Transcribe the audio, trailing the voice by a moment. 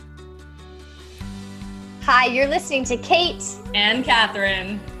Hi, you're listening to Kate and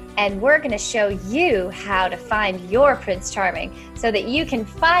Catherine, and we're going to show you how to find your Prince Charming so that you can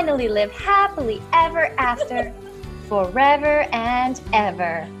finally live happily ever after, forever and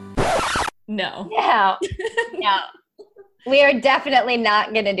ever. No. No. We are definitely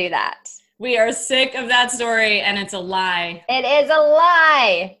not going to do that. We are sick of that story, and it's a lie. It is a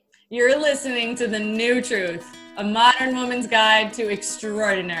lie. You're listening to The New Truth, a modern woman's guide to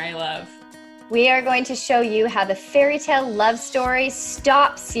extraordinary love. We are going to show you how the fairy tale love story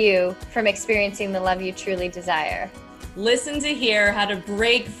stops you from experiencing the love you truly desire. Listen to hear how to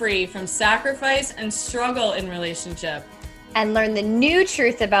break free from sacrifice and struggle in relationship. And learn the new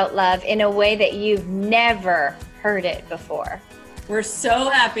truth about love in a way that you've never heard it before. We're so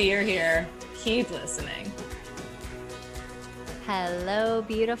happy you're here. Keep listening. Hello,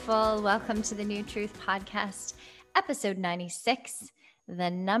 beautiful. Welcome to the New Truth Podcast, episode 96.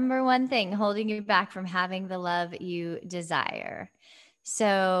 The number one thing holding you back from having the love you desire.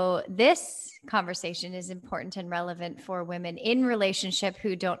 So this conversation is important and relevant for women in relationship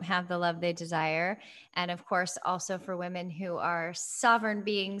who don't have the love they desire. And of course, also for women who are sovereign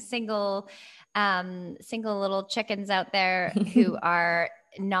beings, single little chickens out there who are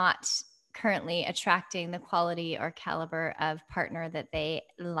not currently attracting the quality or caliber of partner that they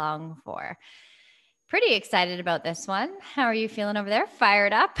long for. Pretty excited about this one. How are you feeling over there?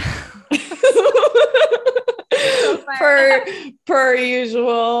 Fired up? Per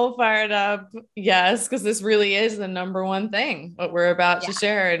usual, fired up. Yes, because this really is the number one thing, what we're about to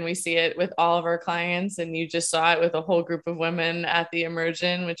share. And we see it with all of our clients. And you just saw it with a whole group of women at the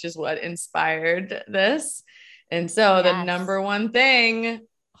Immersion, which is what inspired this. And so the number one thing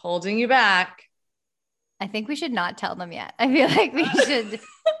holding you back. I think we should not tell them yet. I feel like we should.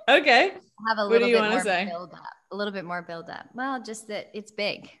 Okay. Have a little bit more build up, a little bit more build up. Well, just that it's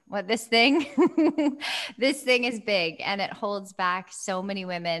big. This thing is big and it holds back so many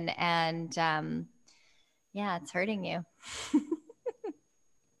women. And it's hurting you.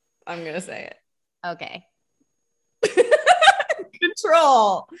 I'm going to say it. Okay.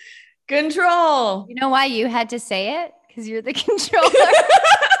 Control. You know why you had to say it? Because you're the controller.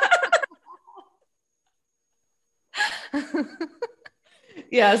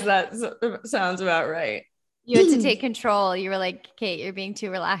 Yes, that sounds about right. You had to take control. You were like, Kate, you're being too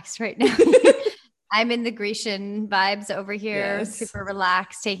relaxed right now. I'm in the Grecian vibes over here, super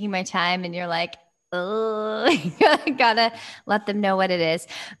relaxed, taking my time. And you're like, oh, gotta let them know what it is.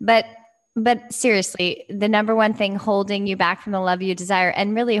 But seriously, the number one thing holding you back from the love you desire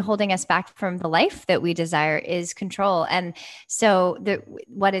and really holding us back from the life that we desire is control. And so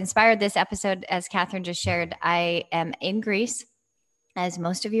what inspired this episode, as Catherine just shared, I am in Greece, as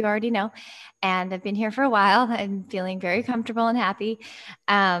most of you already know, and I've been here for a while. I'm feeling very comfortable and happy.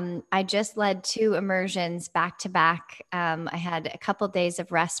 I just led 2 immersions back to back. I had a couple of days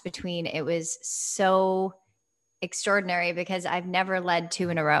of rest between. It was so extraordinary because I've never led 2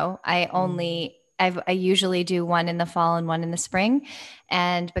 in a row. I usually do one in the fall and one in the spring.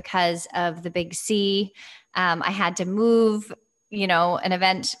 And because of the big C, I had to move, an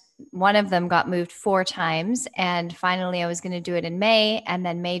event. One of them got moved 4 times. And finally I was going to do it in May. And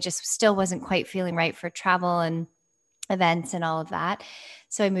then May just still wasn't quite feeling right for travel and events and all of that.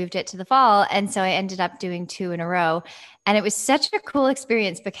 So I moved it to the fall. And so I ended up doing 2 in a row. And it was such a cool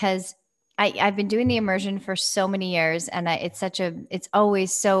experience because I've been doing the immersion for so many years. And it's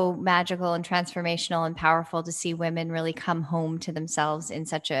always so magical and transformational and powerful to see women really come home to themselves in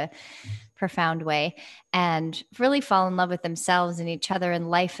such a profound way and really fall in love with themselves and each other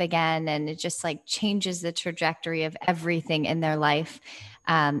and life again. And it just like changes the trajectory of everything in their life,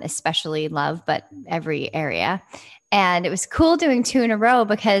 especially love, but every area. And it was cool doing 2 in a row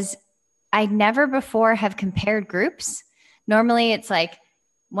because I never before have compared groups. Normally it's like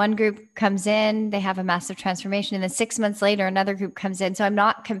one group comes in, they have a massive transformation, and then 6 months later, another group comes in. So I'm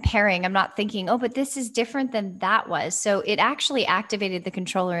not comparing. I'm not thinking, oh, but this is different than that was. So it actually activated the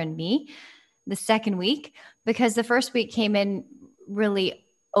controller in me the second week because the first week came in really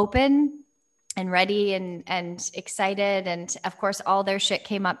open and ready and excited. And of course, all their shit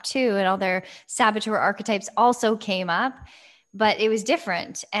came up too. And all their saboteur archetypes also came up. But it was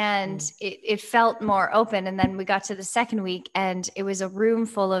different and it felt more open. And then we got to the second week and it was a room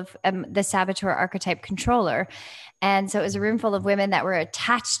full of the saboteur archetype controller. And so it was a room full of women that were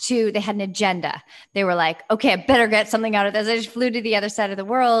attached to, they had an agenda. They were like, okay, I better get something out of this. I just flew to the other side of the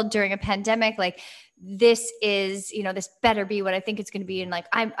world during a pandemic. Like, this is, this better be what I think it's going to be. And like,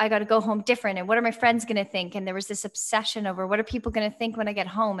 I got to go home different. And what are my friends going to think? And there was this obsession over what are people going to think when I get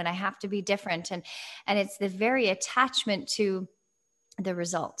home and I have to be different. And it's the very attachment to the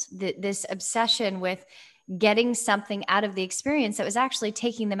result, this obsession with getting something out of the experience that was actually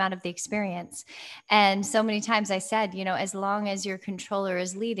taking them out of the experience. And so many times I said, as long as your controller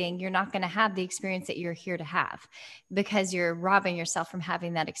is leading, you're not going to have the experience that you're here to have, because you're robbing yourself from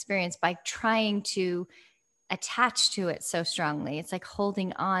having that experience by trying to attach to it so strongly. It's like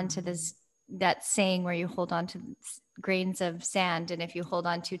holding on to that saying where you hold on to grains of sand, and if you hold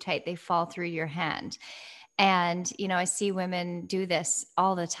on too tight, they fall through your hand. And, I see women do this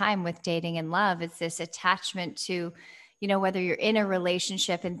all the time with dating and love. It's this attachment to, whether you're in a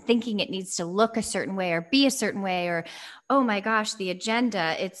relationship and thinking it needs to look a certain way or be a certain way, or, oh my gosh, the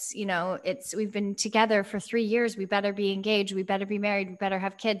agenda, we've been together for 3 years. We better be engaged. We better be married. We better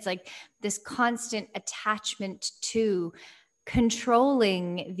have kids. Like this constant attachment to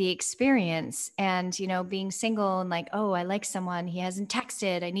controlling the experience, and, being single and like, oh, I like someone, he hasn't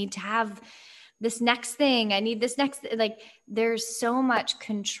texted, I need to have this next thing. I need this next, like there's so much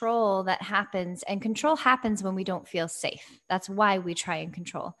control that happens, and control happens when we don't feel safe. That's why we try and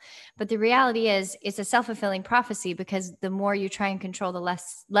control. But the reality is it's a self-fulfilling prophecy, because the more you try and control, the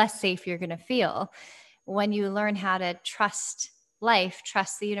less safe you're going to feel. When you learn how to trust life,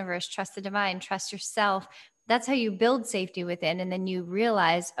 trust the universe, trust the divine, trust yourself, that's how you build safety within. And then you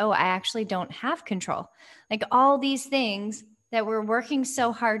realize, oh, I actually don't have control. Like all these things that we're working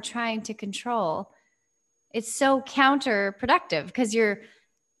so hard trying to control, it's so counterproductive, because you're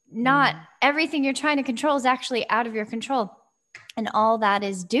not, everything you're trying to control is actually out of your control. And all that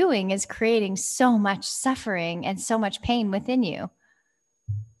is doing is creating so much suffering and so much pain within you.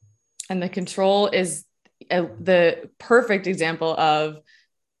 And the control is the perfect example of,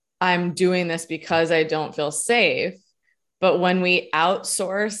 I'm doing this because I don't feel safe. But when we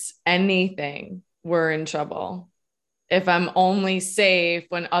outsource anything, we're in trouble. If I'm only safe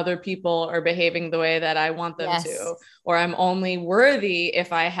when other people are behaving the way that I want them to, or I'm only worthy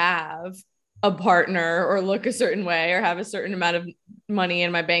if I have a partner or look a certain way or have a certain amount of money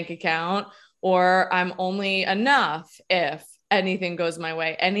in my bank account, or I'm only enough if anything goes my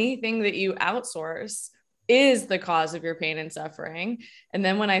way. Anything that you outsource is the cause of your pain and suffering. And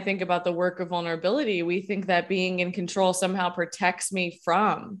then when I think about the work of vulnerability, we think that being in control somehow protects me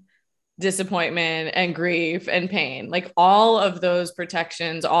from disappointment and grief and pain. Like all of those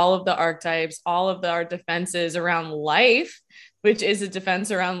protections, all of the archetypes, all of our defenses around life, which is a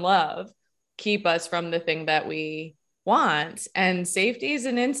defense around love, keep us from the thing that we want. And safety is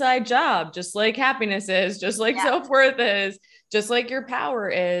an inside job, just like happiness is, just like self-worth is, just like your power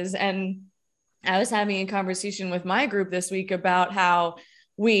is. And I was having a conversation with my group this week about how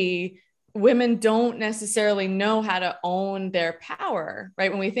women don't necessarily know how to own their power, right?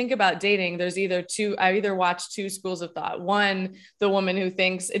 When we think about dating, there's I either watch two schools of thought. One, the woman who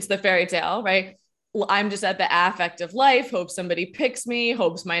thinks it's the fairy tale, right? Well, I'm just at the affect of life, hope somebody picks me,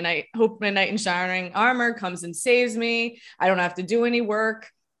 hope my knight in shining armor comes and saves me. I don't have to do any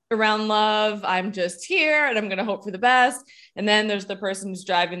work around love. I'm just here and I'm going to hope for the best. And then there's the person who's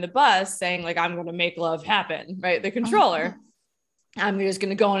driving the bus saying like, I'm going to make love happen, right? The controller. I'm just going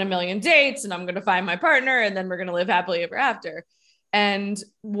to go on a million dates and I'm going to find my partner and then we're going to live happily ever after. And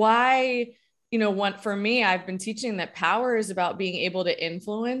why, for me, I've been teaching that power is about being able to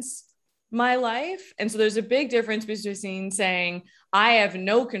influence my life. And so there's a big difference between saying I have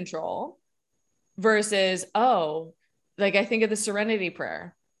no control versus, I think of the serenity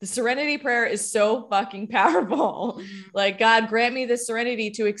prayer. The serenity prayer is so fucking powerful. Like, God, grant me the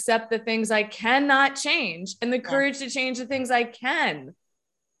serenity to accept the things I cannot change and the courage to change the things I can.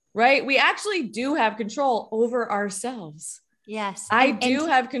 Right? We actually do have control over ourselves. Yes. I do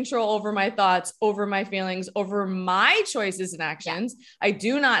have control over my thoughts, over my feelings, over my choices and actions. I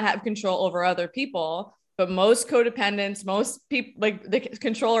do not have control over other people. But most codependents, most people, like the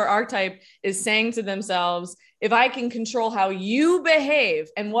controller archetype, is saying to themselves, if I can control how you behave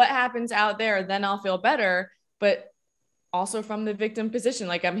and what happens out there, then I'll feel better. But also from the victim position,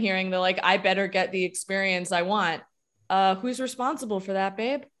 like I'm hearing I better get the experience I want. Who's responsible for that,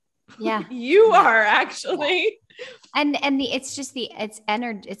 babe? Yeah. You are actually. And it's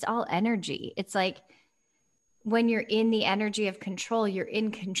energy. It's all energy. It's like when you're in the energy of control, you're in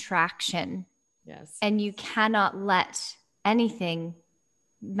contraction. Yes. And you cannot let anything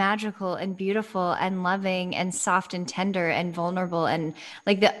magical and beautiful and loving and soft and tender and vulnerable and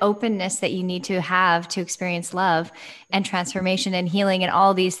like the openness that you need to have to experience love and transformation and healing and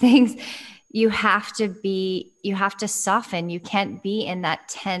all these things, you have to soften. You can't be in that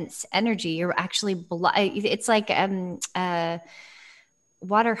tense energy. You're actually, it's like,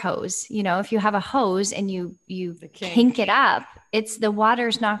 water hose. You know, if you have a hose and you kink it up, it's the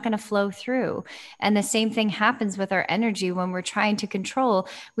water's not going to flow through. And the same thing happens with our energy when we're trying to control.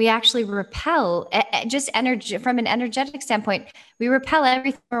 We actually repel just energy from an energetic standpoint. We repel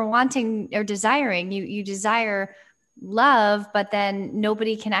everything we're wanting or desiring. You desire love, but then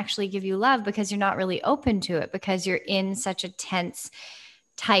nobody can actually give you love because you're not really open to it, because you're in such a tense,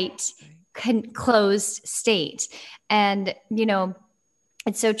 tight, closed state. And, you know,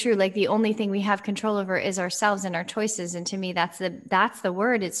 it's so true. Like the only thing we have control over is ourselves and our choices. And to me, that's the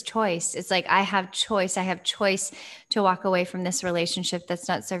word. It's choice. It's like, I have choice. I have choice to walk away from this relationship that's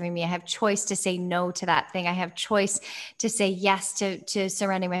not serving me. I have choice to say no to that thing. I have choice to say yes to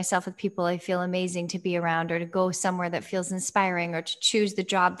surrounding myself with people I feel amazing to be around, or to go somewhere that feels inspiring, or to choose the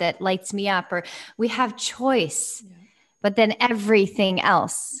job that lights me up. Or we have choice. Yeah. But then everything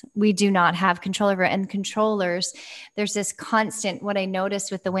else we do not have control over. And controllers, there's this constant, what I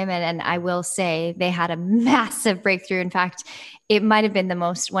noticed with the women, and I will say they had a massive breakthrough. In fact, it might've been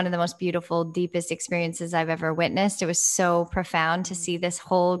one of the most beautiful, deepest experiences I've ever witnessed. It was so profound to see this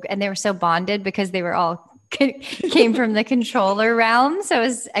whole, and they were so bonded because they were all came from the controller realm. So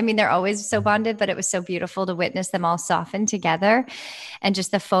they're always so bonded, but it was so beautiful to witness them all soften together, and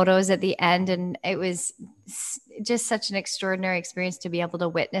just the photos at the end. And it was just such an extraordinary experience to be able to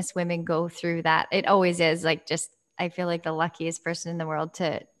witness women go through that. It always is like, just, I feel like the luckiest person in the world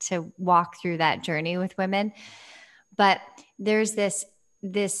to walk through that journey with women. But there's this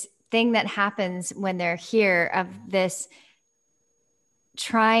thing that happens when they're here, of this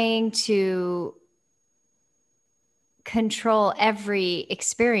trying to control every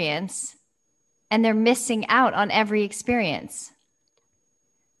experience, and they're missing out on every experience.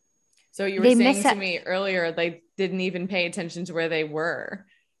 So you were saying to me earlier, they didn't even pay attention to where they were,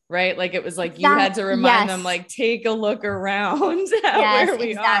 right? Like it was like you had to remind them, like, take a look around at where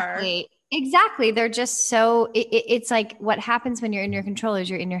we are. Exactly. They're just so, it's like what happens when you're in your control is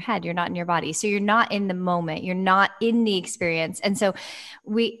you're in your head, you're not in your body. So you're not in the moment, you're not in the experience. And so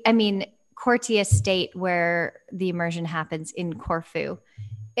Cortia State, where the immersion happens in Corfu.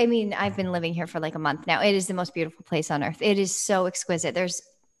 I've been living here for like a month now. It is the most beautiful place on earth. It is so exquisite. There's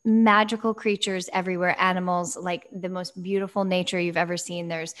magical creatures everywhere, animals, like the most beautiful nature you've ever seen.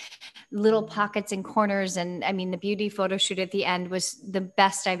 There's little pockets and corners. And the beauty photo shoot at the end was the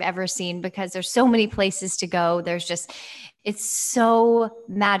best I've ever seen, because there's so many places to go. It's so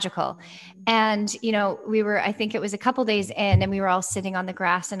magical. And, I think it was a couple days in, and we were all sitting on the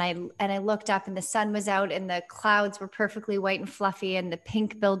grass, and I looked up, and the sun was out, and the clouds were perfectly white and fluffy, and the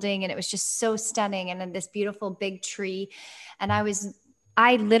pink building, and it was just so stunning. And then this beautiful big tree. And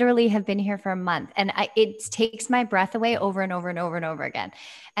I literally have been here for a month, and it takes my breath away over and over and over and over again.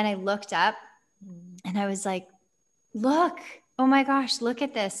 And I looked up, and I was like, look, oh my gosh, look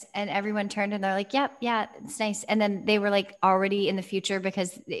at this. And everyone turned, and they're like, yep, yeah, it's nice. And then they were like already in the future,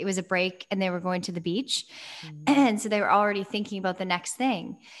 because it was a break and they were going to the beach. And so they were already thinking about the next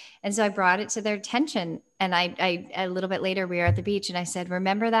thing. And so I brought it to their attention. And I a little bit later, we were at the beach, and I said,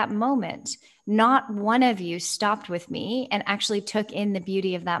 remember that moment? Not one of you stopped with me and actually took in the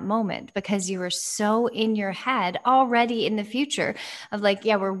beauty of that moment, because you were so in your head already in the future of like,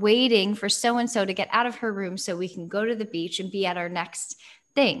 yeah, we're waiting for so-and-so to get out of her room so we can go to the beach and be at our next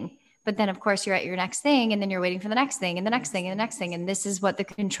thing. But then, of course, you're at your next thing, and then you're waiting for the next thing and the next thing and the next thing. And this is what the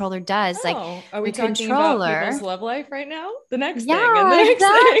controller does. Are we talking about people's love life right now? The next thing and the next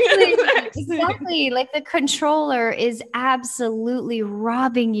thing and the next thing. Exactly. Like the controller is absolutely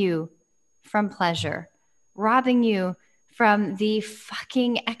robbing you from pleasure, robbing you from the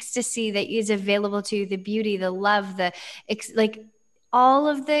fucking ecstasy that is available to you, the beauty, the love, all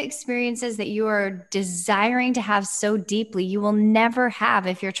of the experiences that you are desiring to have so deeply, you will never have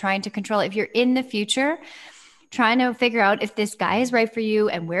if you're trying to control it. If you're in the future, trying to figure out if this guy is right for you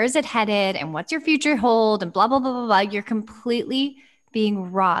and where is it headed and what's your future hold and blah, blah, blah, blah, blah, you're completely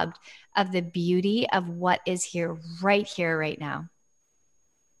being robbed of the beauty of what is here, right now.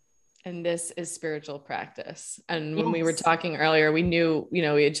 And this is spiritual practice. And when we were talking earlier, we knew, we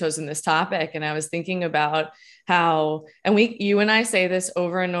had chosen this topic, and I was thinking about how, and you and I say this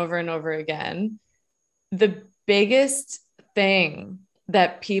over and over and over again, the biggest thing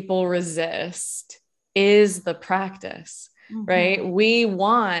that people resist is the practice, right? We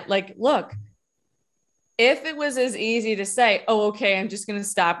want, look, if it was as easy to say, oh, okay, I'm just going to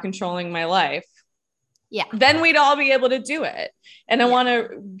stop controlling my life, then we'd all be able to do it. And I want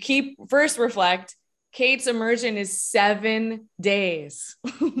to reflect, Kate's immersion is 7 days,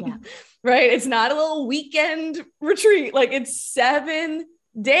 right? It's not a little weekend retreat. It's 7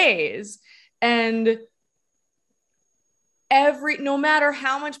 days. And no matter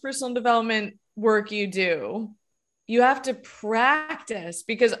how much personal development work you do, you have to practice,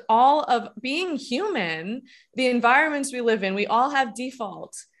 because all of being human, the environments we live in, we all have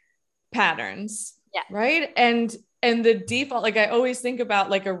default patterns, right? And the default, like I always think about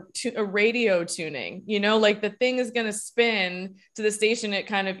like a radio tuning, like the thing is going to spin to the station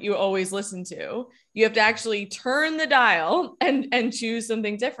you always listen to. You have to actually turn the dial and choose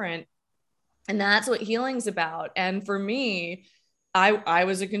something different. And that's what healing's about. And for me, I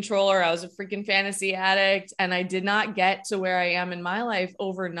was a controller. I was a freaking fantasy addict, and I did not get to where I am in my life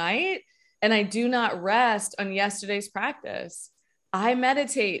overnight. And I do not rest on yesterday's practice. I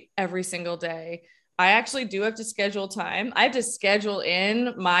meditate every single day. I actually do have to schedule time. I have to schedule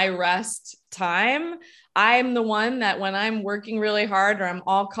in my rest time. I'm the one that when I'm working really hard or I'm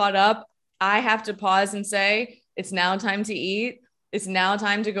all caught up, I have to pause and say, it's now time to eat. It's now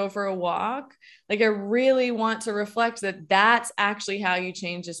time to go for a walk. Like I really want to reflect that that's actually how you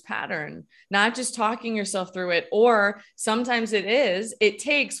change this pattern, not just talking yourself through it. Or sometimes it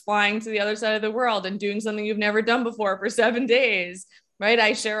takes flying to the other side of the world and doing something you've never done before for 7 days, right?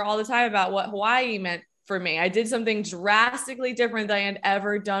 I share all the time about what Hawaii meant for me. I did something drastically different than I had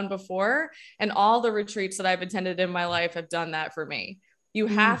ever done before. And all the retreats that I've attended in my life have done that for me. You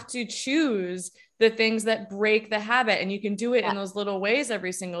have to choose the things that break the habit, and you can do it in those little ways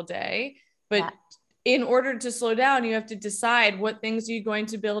every single day. But in order to slow down, you have to decide what things are you going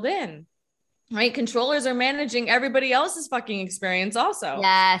to build in, right? Controllers are managing everybody else's fucking experience also.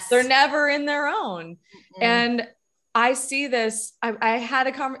 Yes. They're never in their own. And I see this. I had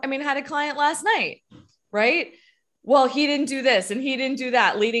a client last night, right? Well, he didn't do this and he didn't do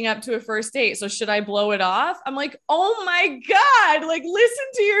that leading up to a first date. So should I blow it off? I'm like, oh my God, like listen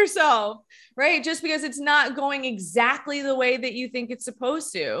to yourself, right? Just because it's not going exactly the way that you think it's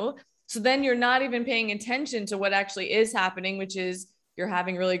supposed to. So then you're not even paying attention to what actually is happening, which is you're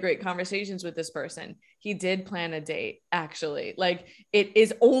having really great conversations with this person. He did plan a date, actually. Like it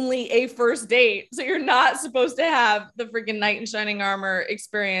is only a first date. So you're not supposed to have the freaking knight in shining armor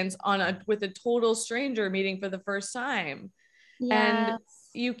experience with a total stranger meeting for the first time. Yes. And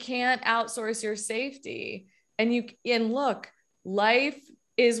you can't outsource your safety. And look, life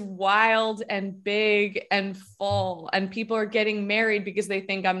is wild and big and full, and people are getting married because they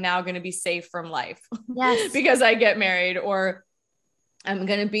think I'm now going to be safe from life. Yes. Because I get married, or I'm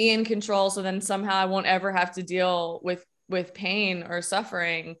going to be in control. So then somehow I won't ever have to deal with pain or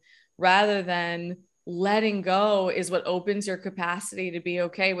suffering, rather than letting go is what opens your capacity to be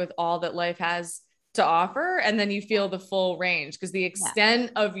okay with all that life has to offer. And then you feel the full range, because the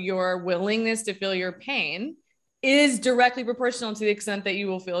extent of your willingness to feel your pain is directly proportional to the extent that you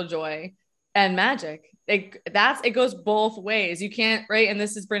will feel joy and magic. It goes both ways. You can't, right? And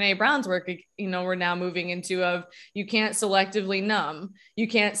this is Brene Brown's work, we're now moving into you can't selectively numb. You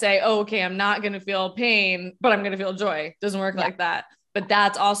can't say, oh, okay, I'm not going to feel pain, but I'm going to feel joy. Doesn't work like that. But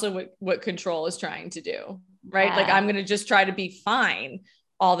that's also what control is trying to do, right? Yeah. Like I'm going to just try to be fine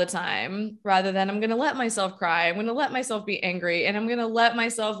all the time, rather than I'm going to let myself cry. I'm going to let myself be angry, and I'm going to let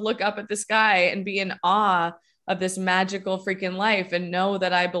myself look up at the sky and be in awe of this magical freaking life, and know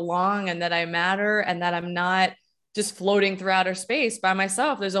that I belong and that I matter, and that I'm not just floating through outer space by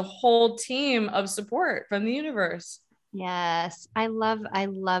myself. There's a whole team of support from the universe. Yes. I love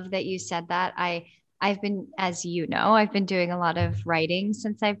that you said that. I've been, as you know, I've been doing a lot of writing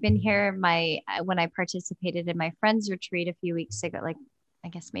since I've been here. When I participated in my friend's retreat a few weeks ago, like I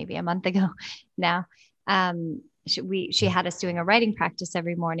guess maybe a month ago now, she had us doing a writing practice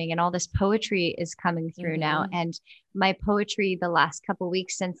every morning, and all this poetry is coming through now. And my poetry the last couple of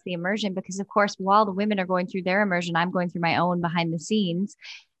weeks since the immersion, because of course, while the women are going through their immersion, I'm going through my own behind the scenes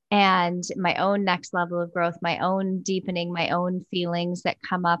and my own next level of growth, my own deepening, my own feelings that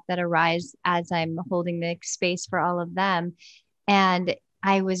come up, that arise as I'm holding the space for all of them. And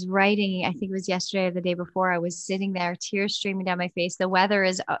I was writing, I think it was yesterday or the day before, I was sitting there, tears streaming down my face. The weather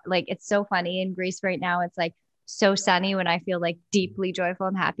is like, it's so funny in Greece right now. It's like so sunny when I feel like deeply joyful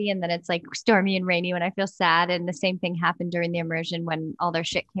and happy. And then it's like stormy and rainy when I feel sad. And the same thing happened during the immersion when all their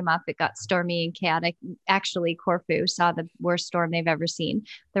shit came up. It got stormy and chaotic. Actually, Corfu saw the worst storm they've ever seen.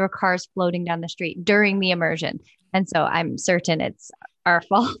 There were cars floating down the street during the immersion. And so I'm certain it's our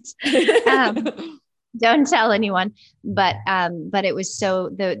fault. Don't tell anyone, but it was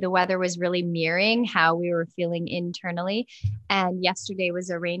the weather was really mirroring how we were feeling internally. And yesterday was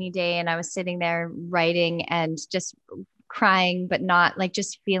a rainy day, and I was sitting there writing and just crying, but not like,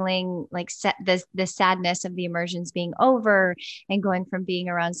 just feeling like the sadness of the immersions being over, and going from being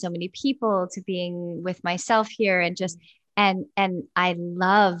around so many people to being with myself here, and just and I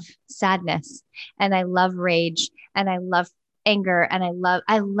love sadness, and I love rage, and I love anger and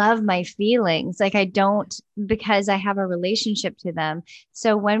I love my feelings. Like I don't, because I have a relationship to them.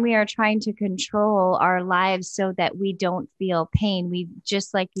 So when we are trying to control our lives so that we don't feel pain, we,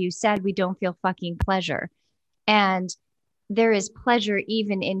 just like you said, we don't feel fucking pleasure. And there is pleasure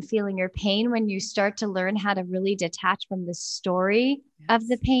even in feeling your pain when you start to learn how to really detach from the story of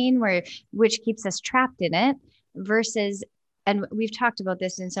the pain, which keeps us trapped in it, versus, and we've talked about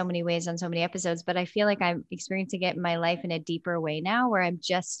this in so many ways on so many episodes, but I feel like I'm experiencing it in my life in a deeper way now, where I'm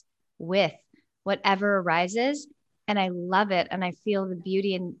just with whatever arises and I love it. And I feel the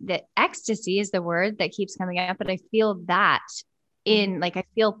beauty, and the ecstasy is the word that keeps coming up, but I feel that in, like, I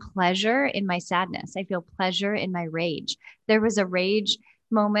feel pleasure in my sadness. I feel pleasure in my rage. There was a rage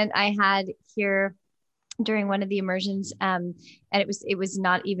moment I had here during one of the immersions. And it was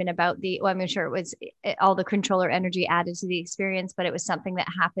not even about I'm sure it was all the controller energy added to the experience, but it was something that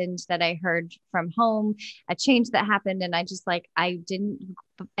happened that I heard from home, a change that happened. And I just I didn't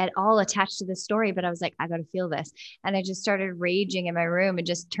at all attach to the story, but I was like, I got to feel this. And I just started raging in my room and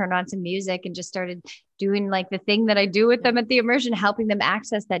just turned on some music and just started doing like the thing that I do with them at the immersion, helping them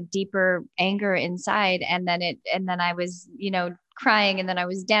access that deeper anger inside. And then I was, crying, and then I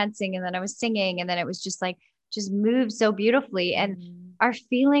was dancing, and then I was singing, and then it was just moved so beautifully. And our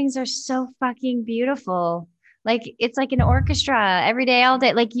feelings are so fucking beautiful. Like it's like an orchestra every day, all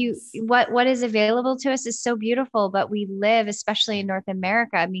day. Like what is available to us is so beautiful, but we live, especially in North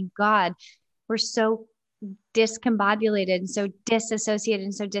America. I mean, God, we're so discombobulated and so disassociated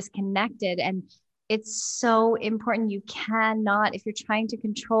and so disconnected. And it's so important. You cannot, if you're trying to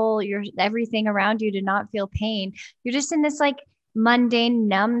control everything around you to not feel pain, you're just in this like mundane,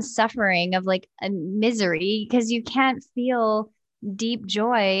 numb suffering of like a misery, because you can't feel deep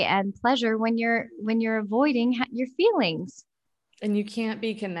joy and pleasure when you're avoiding your feelings. And you can't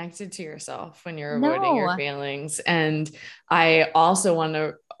be connected to yourself when you're avoiding your feelings. And I also want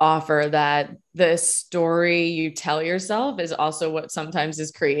to offer that the story you tell yourself is also what sometimes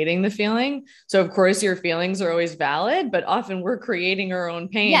is creating the feeling. So of course your feelings are always valid, but often we're creating our own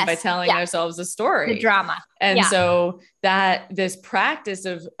pain by telling ourselves a story, the drama. And so that this practice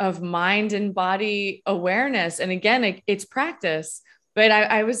of mind and body awareness, and again, it's practice. But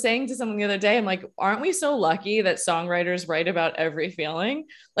I was saying to someone the other day, I'm like, aren't we so lucky that songwriters write about every feeling?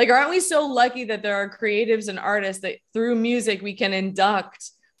 Like, aren't we so lucky that there are creatives and artists that through music we can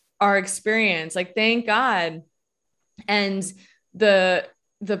induct our experience? Like, thank God. And the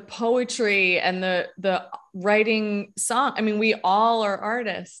poetry and the writing song, I mean, we all are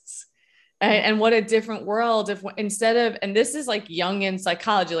artists. And what a different world if instead of, and this is like Jungian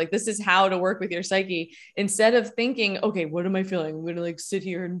psychology, like this is how to work with your psyche. Instead of thinking, okay, what am I feeling? I'm going to like sit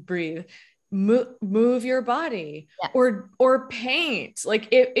here and breathe, move your body or paint. Like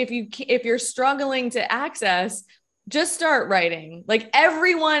if you're struggling to access, just start writing. Like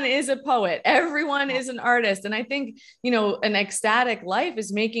everyone is a poet. Everyone is an artist. And I think, an ecstatic life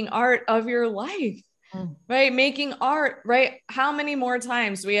is making art of your life. Right. Making art, right. How many more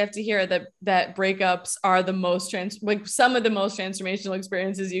times do we have to hear that breakups are the most some of the most transformational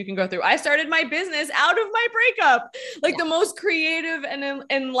experiences you can go through? I started my business out of my breakup. Like the most creative and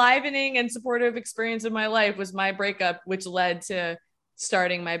enlivening and supportive experience of my life was my breakup, which led to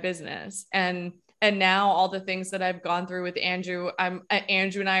starting my business. And now all the things that I've gone through with Andrew,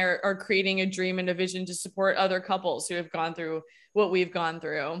 Andrew and I are creating a dream and a vision to support other couples who have gone through what we've gone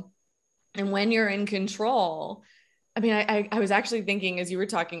through. And when you're in control, I mean, I was actually thinking as you were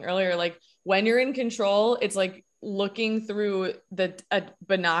talking earlier, like when you're in control, it's like looking through the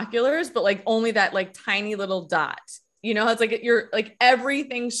binoculars, but like only that like tiny little dot, it's like you're like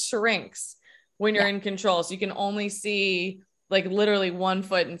everything shrinks when you're in control. So you can only see like literally 1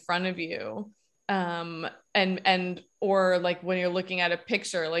 foot in front of you. Or like when you're looking at a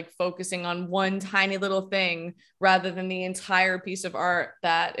picture, like focusing on one tiny little thing rather than the entire piece of art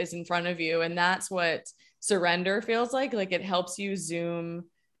that is in front of you. And that's what surrender feels like it helps you zoom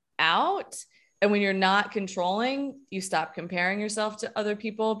out. And when you're not controlling, you stop comparing yourself to other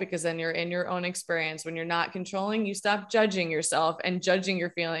people, because then you're in your own experience. When you're not controlling, you stop judging yourself and judging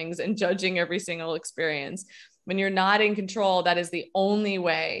your feelings and judging every single experience. When you're not in control, that is the only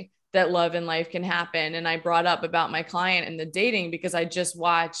way that love and life can happen. And I brought up about my client and the dating because I just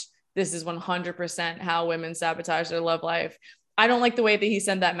watched, this is 100% how women sabotage their love life. I don't like the way that he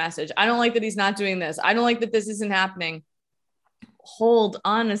sent that message. I don't like that he's not doing this. I don't like that this isn't happening. Hold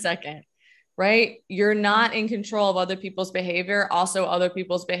on a second, right? You're not in control of other people's behavior. Also, other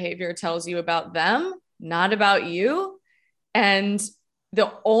people's behavior tells you about them, not about you. And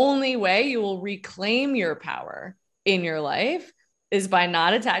the only way you will reclaim your power in your life is by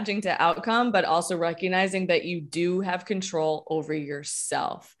not attaching to outcome, but also recognizing that you do have control over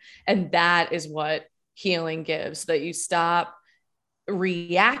yourself. And that is what healing gives, that you stop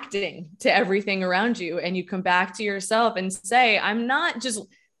reacting to everything around you and you come back to yourself and say, I'm not just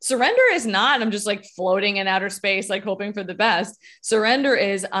surrender is not, I'm just like floating in outer space, like hoping for the best. Surrender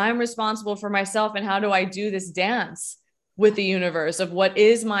is I'm responsible for myself. And how do I do this dance with the universe of what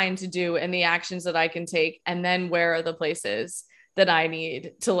is mine to do and the actions that I can take? And then where are the places that I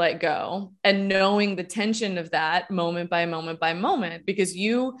need to let go, and knowing the tension of that moment by moment by moment, because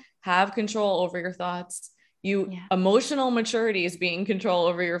you have control over your thoughts. Emotional maturity is being control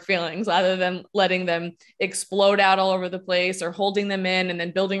over your feelings rather than letting them explode out all over the place or holding them in and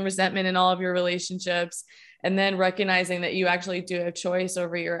then building resentment in all of your relationships. And then recognizing that you actually do have choice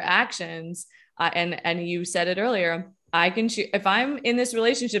over your actions. And you said it earlier, I can choose. If I'm in this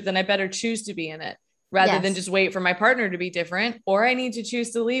relationship, then I better choose to be in it rather than just wait for my partner to be different, or I need to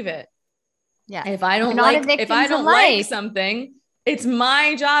choose to leave it. Yeah. If I don't like something, it's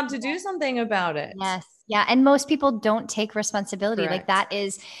my job to do something about it. Yes. Yeah. And most people don't take responsibility. Correct. Like that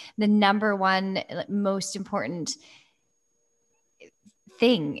is the number one most important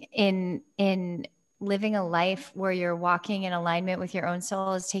thing in living a life where you're walking in alignment with your own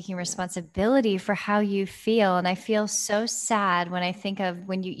soul, is taking responsibility for how you feel. And I feel so sad when I think of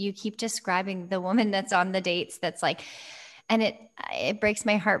when you keep describing the woman that's on the dates, that's like, and it breaks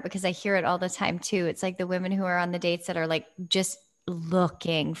my heart because I hear it all the time too. It's like the women who are on the dates that are like just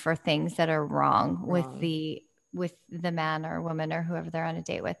looking for things that are wrong. with the man or woman or whoever they're on a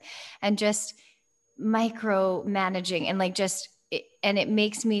date with, and just micromanaging and like and it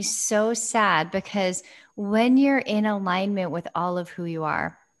makes me so sad, because when you're in alignment with all of who you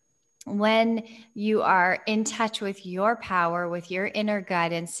are, when you are in touch with your power, with your inner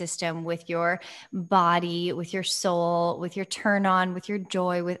guidance system, with your body, with your soul, with your turn on, with your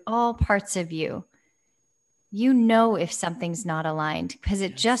joy, with all parts of you, you know if something's not aligned because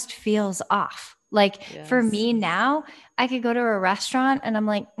it just feels off. Like for me now, I could go to a restaurant and I'm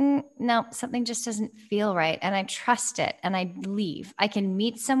like, no, something just doesn't feel right. And I trust it and I leave. I can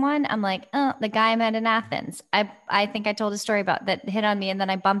meet someone. I'm like, the guy I met in Athens. I think I told a story about that hit on me. And then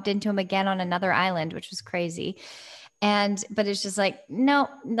I bumped into him again on another island, which was crazy. But it's just like, no,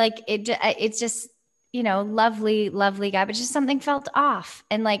 like it's just, lovely, lovely guy, but just something felt off.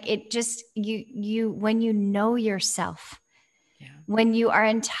 And like, it just, when you know yourself, when you are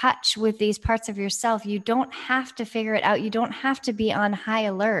in touch with these parts of yourself, you don't have to figure it out. You don't have to be on high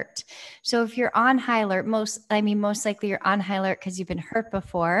alert. So if you're on high alert, most likely you're on high alert because you've been hurt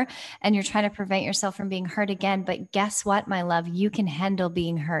before and you're trying to prevent yourself from being hurt again. But guess what, my love, you can handle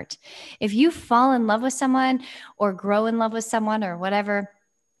being hurt. If you fall in love with someone or grow in love with someone or whatever,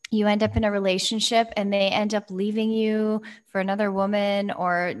 you end up in a relationship and they end up leaving you for another woman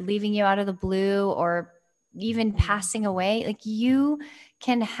or leaving you out of the blue or even passing away, like you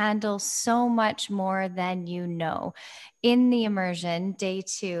can handle so much more than you know. In the immersion, day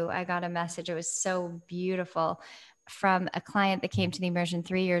 2, I got a message. It was so beautiful from a client that came to the immersion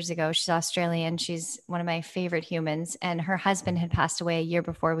 3 years ago. She's Australian. She's one of my favorite humans. And her husband had passed away a year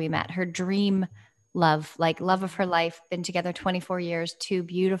before we met. Her dream love of her life, been together 24 years, 2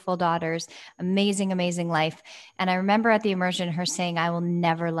 beautiful daughters, amazing, amazing life. And I remember at the immersion, her saying, I will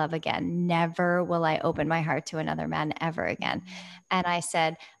never love again. Never will I open my heart to another man ever again. And I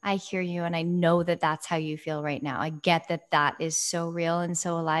said, I hear you. And I know that that's how you feel right now. I get that that is so real and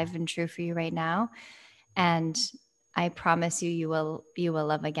so alive and true for you right now. And I promise you will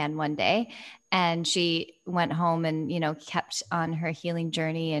love again one day. And she went home and, kept on her healing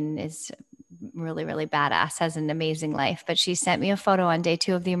journey and is really, really badass, has an amazing life. But she sent me a photo on day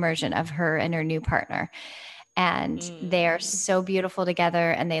 2 of the immersion of her and her new partner. And they are so beautiful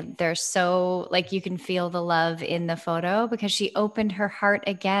together. And they're so, like, you can feel the love in the photo because she opened her heart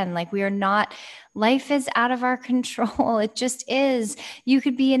again. Like, life is out of our control. It just is. You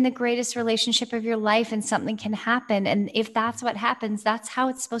could be in the greatest relationship of your life and something can happen. And if that's what happens, that's how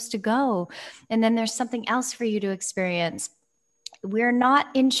it's supposed to go. And then there's something else for you to experience. We're not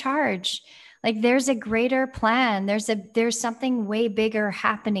in charge. Like, there's a greater plan. There's something way bigger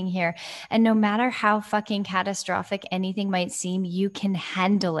happening here. And no matter how fucking catastrophic anything might seem, you can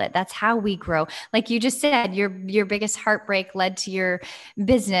handle it. That's how we grow. Like you just said, your biggest heartbreak led to your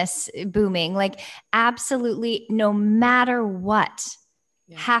business booming. Like, absolutely, no matter what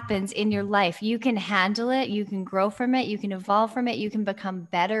happens in your life, you can handle it, you can grow from it, you can evolve from it, you can become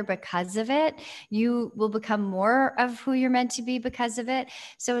better because of it, you will become more of who you're meant to be because of it.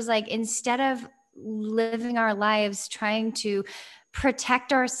 So it's like, instead of living our lives trying to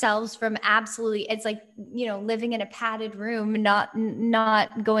protect ourselves from absolutely, it's like, you know, living in a padded room,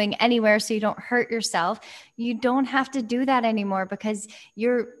 not going anywhere so you don't hurt yourself. You don't have to do that anymore, because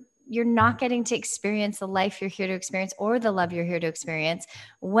you're not getting to experience the life you're here to experience or the love you're here to experience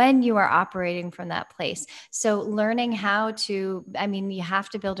when you are operating from that place. So learning how to, I mean, you have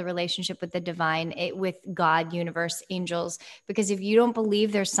to build a relationship with the divine, with God, universe, angels, because if you don't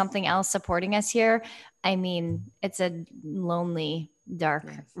believe there's something else supporting us here, I mean, it's a lonely, dark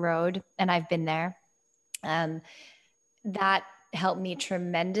road. And I've been there. That helped me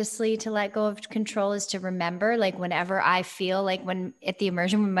tremendously to let go of control, is to remember, like, whenever I feel like, when at the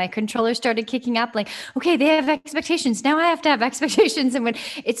immersion, when my controller started kicking up, like, okay, they have expectations, now I have to have expectations. And when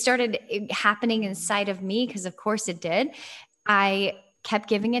it started happening inside of me, because of course it did, I kept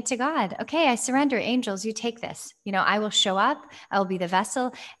giving it to God. Okay, I surrender. Angels, you take this. You know, I will show up. I will be the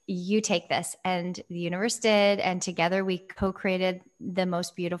vessel. You take this. And the universe did. And together we co-created the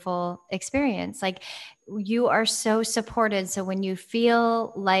most beautiful experience. Like, you are so supported. So when you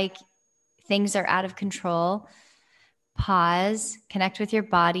feel like things are out of control, pause, connect with your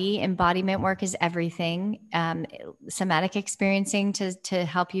body. Embodiment work is everything. Somatic experiencing to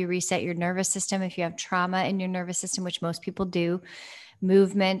help you reset your nervous system if you have trauma in your nervous system, which most people do.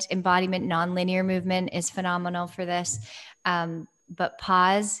 Movement, embodiment, nonlinear movement is phenomenal for this. But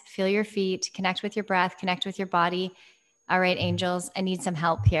pause, feel your feet, connect with your breath, connect with your body. All right, angels, I need some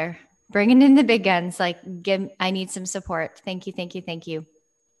help here. Bringing in the big guns, like, I need some support. Thank you, thank you, thank you.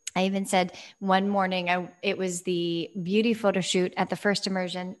 I even said one morning, it was the beauty photo shoot at the first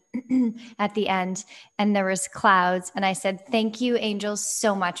immersion at the end, and there was clouds. And I said, thank you, angels,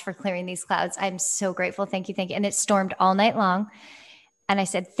 so much for clearing these clouds. I'm so grateful. Thank you, thank you. And it stormed all night long. And I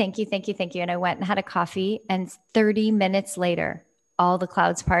said, thank you, thank you, thank you. And I went and had a coffee, and 30 minutes later, all the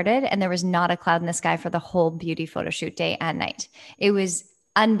clouds parted, and there was not a cloud in the sky for the whole beauty photo shoot, day and night. It was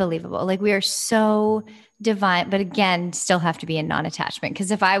unbelievable. Like, we are so divine, but again, still have to be in non-attachment.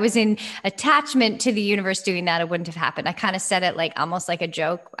 Because if I was in attachment to the universe doing that, it wouldn't have happened. I kind of said it like almost like a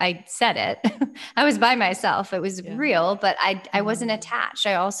joke. I said it. I was by myself. It was real, but I wasn't attached.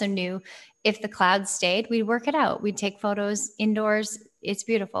 I also knew if the clouds stayed, we'd work it out. We'd take photos indoors. It's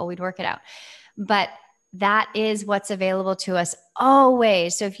beautiful. We'd work it out. But that is what's available to us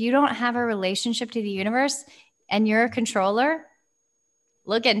always. So if you don't have a relationship to the universe and you're a controller,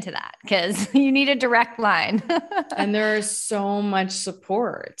 look into that, because you need a direct line. And there's so much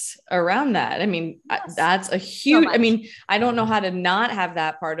support around that. I mean, that's a huge, I mean, I don't know how to not have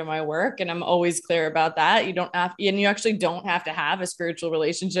that part of my work. And I'm always clear about that. You don't have, and you actually don't have to have a spiritual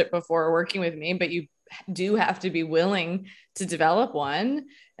relationship before working with me, but you do have to be willing to develop one.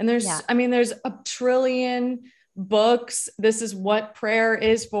 And there's, I mean, there's a trillion books. This is what prayer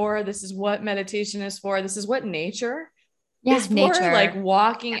is for. This is what meditation is for. This is what nature is for, nature. Like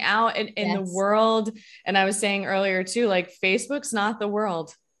walking out in the world. And I was saying earlier too, like, Facebook's not the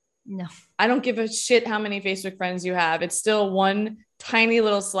world. No, I don't give a shit how many Facebook friends you have. It's still one tiny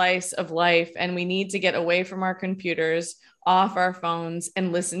little slice of life. And we need to get away from our computers, off our phones,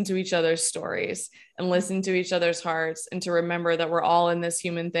 and listen to each other's stories and listen to each other's hearts, and to remember that we're all in this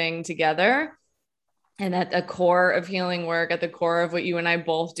human thing together. And at the core of healing work, at the core of what you and I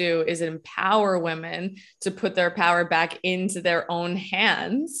both do, is empower women to put their power back into their own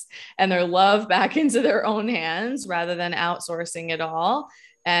hands and their love back into their own hands, rather than outsourcing it all.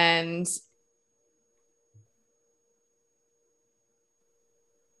 And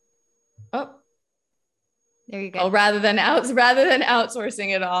there you go. Rather than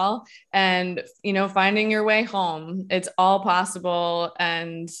outsourcing it all, and, you know, finding your way home. It's all possible.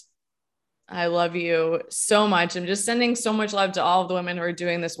 And I love you so much. I'm just sending so much love to all of the women who are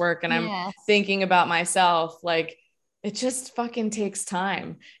doing this work. And I'm thinking about myself, like, it just fucking takes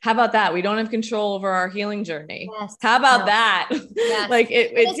time. How about that? We don't have control over our healing journey. Yes. How about that? Yes. Like,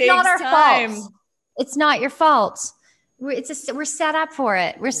 it takes time. Fault. It's not your fault. We're set up for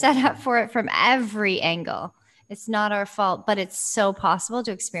it. We're set up for it from every angle. It's not our fault, but it's so possible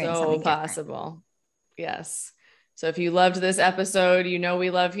to experience something possible. Yes. So if you loved this episode, you know, we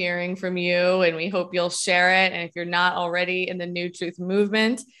love hearing from you, and we hope you'll share it. And if you're not already in the New Truth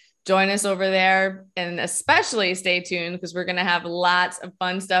movement, join us over there, and especially stay tuned, because we're going to have lots of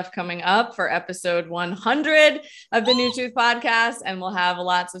fun stuff coming up for episode 100 of the New Truth podcast. And we'll have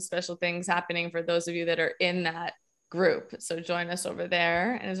lots of special things happening for those of you that are in that group. So join us over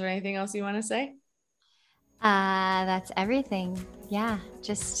there. And is there anything else you want to say? That's everything. Yeah.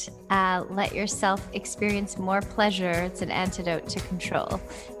 Just let yourself experience more pleasure. It's an antidote to control.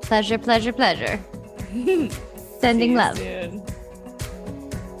 Pleasure, pleasure, pleasure. Sending love. Soon.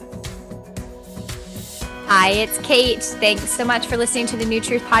 Hi, it's Kate. Thanks so much for listening to the New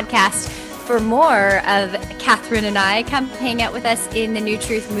Truth podcast. For more of Catherine and I, come hang out with us in the New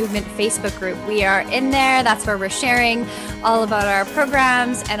Truth Movement Facebook group. We are in there. That's where we're sharing all about our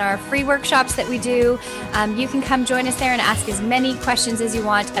programs and our free workshops that we do. You can come join us there and ask as many questions as you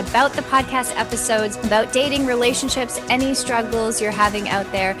want about the podcast episodes, about dating, relationships, any struggles you're having out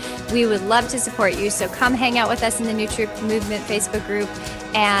there. We would love to support you. So come hang out with us in the New Truth Movement Facebook group,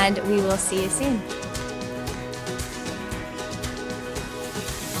 and we will see you soon.